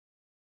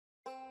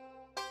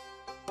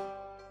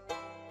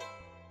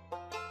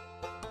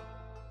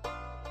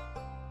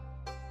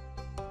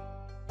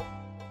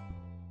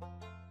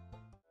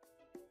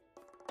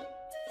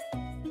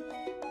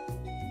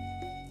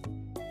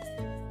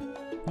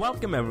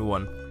Welcome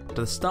everyone to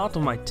the start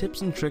of my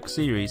tips and tricks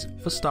series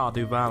for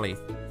Stardew Valley.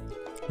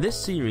 This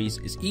series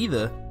is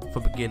either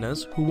for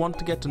beginners who want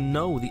to get to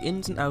know the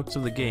ins and outs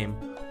of the game,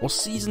 or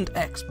seasoned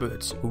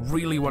experts who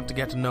really want to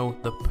get to know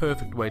the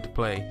perfect way to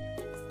play.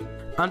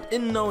 And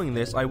in knowing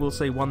this, I will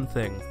say one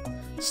thing: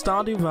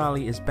 Stardew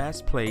Valley is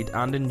best played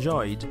and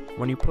enjoyed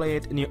when you play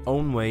it in your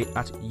own way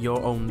at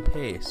your own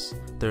pace.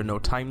 There are no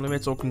time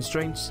limits or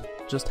constraints,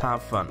 just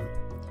have fun.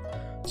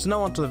 So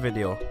now on to the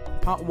video.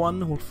 Part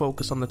 1 will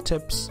focus on the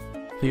tips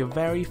for your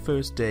very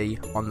first day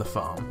on the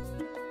farm.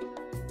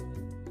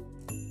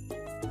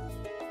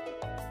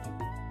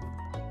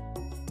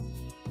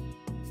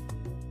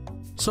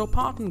 So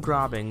apart from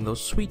grabbing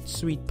those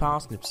sweet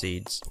parsnip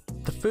seeds,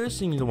 the first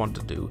thing you'll want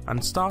to do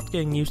and start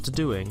getting used to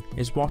doing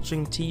is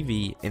watching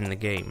TV in the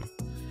game.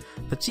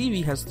 The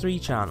TV has 3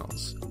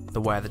 channels: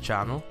 the weather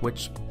channel,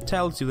 which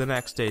tells you the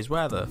next day's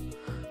weather,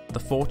 the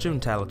fortune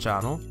teller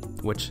channel,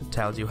 which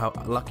tells you how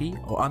lucky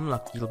or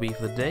unlucky you'll be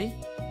for the day,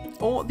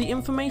 or the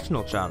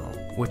informational channel,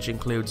 which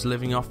includes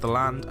Living Off the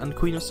Land and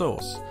Queen of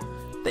Sauce.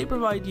 They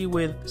provide you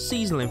with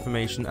seasonal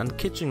information and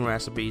kitchen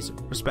recipes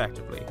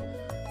respectively,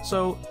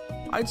 so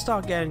I'd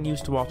start getting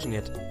used to watching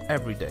it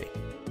every day.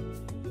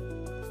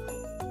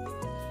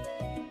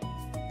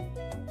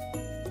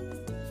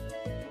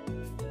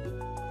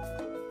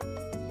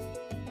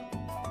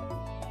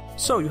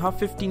 So you have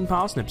 15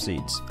 parsnip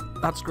seeds,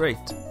 that's great,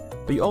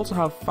 but you also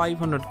have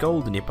 500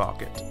 gold in your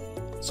pocket.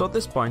 So at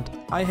this point,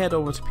 I head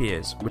over to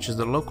Pierre's, which is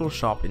the local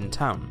shop in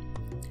town.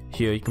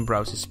 Here you can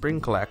browse your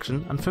spring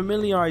collection and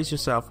familiarise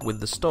yourself with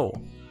the store.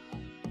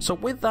 So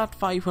with that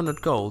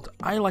 500 gold,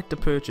 I like to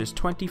purchase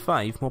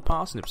 25 more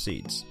parsnip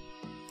seeds.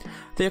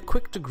 They are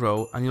quick to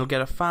grow and you'll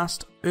get a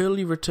fast,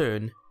 early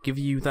return,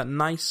 giving you that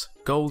nice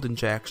gold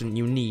injection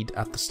you need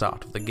at the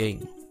start of the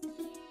game.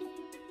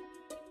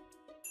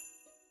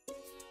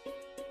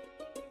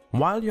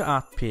 While you're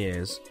at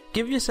Pierre's,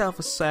 give yourself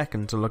a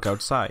second to look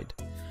outside.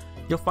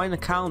 You'll find a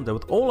calendar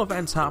with all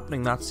events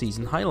happening that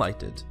season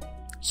highlighted,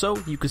 so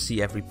you can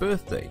see every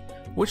birthday,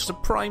 which is a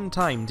prime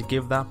time to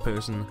give that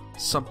person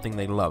something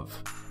they love.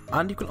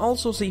 And you can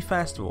also see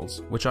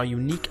festivals, which are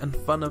unique and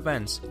fun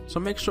events,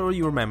 so make sure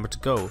you remember to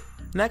go.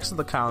 Next to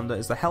the calendar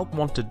is the Help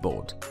Wanted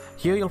board.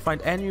 Here you'll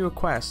find any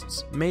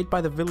requests made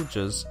by the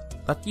villagers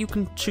that you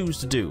can choose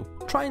to do.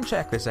 Try and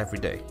check this every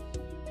day.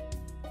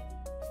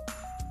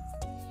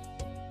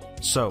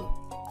 So,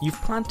 you've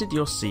planted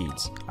your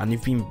seeds, and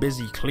you've been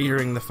busy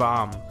clearing the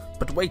farm,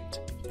 but wait,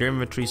 your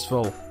inventory's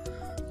full.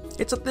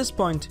 It's at this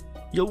point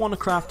you'll want to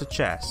craft a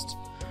chest.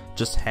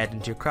 Just head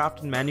into your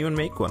crafting menu and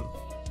make one.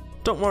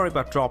 Don't worry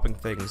about dropping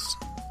things,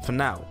 for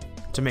now,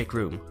 to make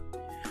room.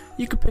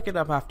 You can pick it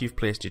up after you've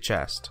placed your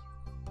chest.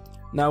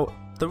 Now,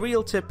 the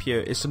real tip here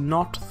is to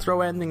not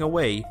throw anything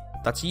away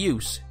that's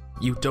use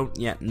you don't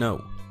yet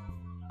know.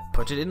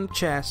 Put it in a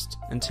chest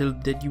until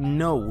you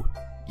know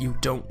you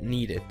don't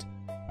need it.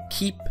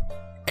 Keep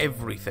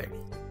everything.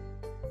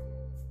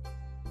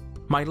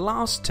 My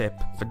last tip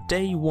for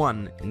day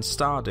 1 in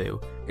Stardew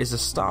is to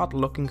start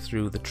looking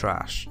through the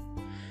trash.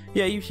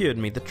 Yeah, you heard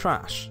me, the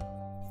trash.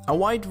 A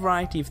wide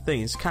variety of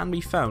things can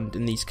be found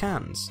in these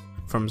cans,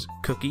 from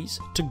cookies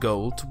to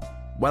gold to,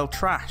 well,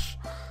 trash.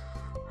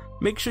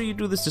 Make sure you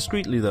do this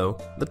discreetly though.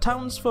 The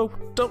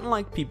townsfolk don't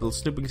like people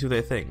snooping through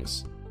their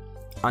things,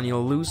 and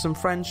you'll lose some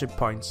friendship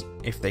points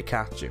if they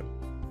catch you.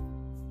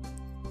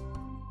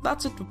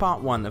 That's it for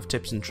part 1 of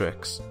tips and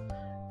tricks.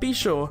 Be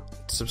sure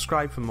to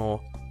subscribe for more,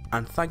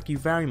 and thank you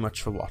very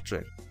much for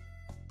watching.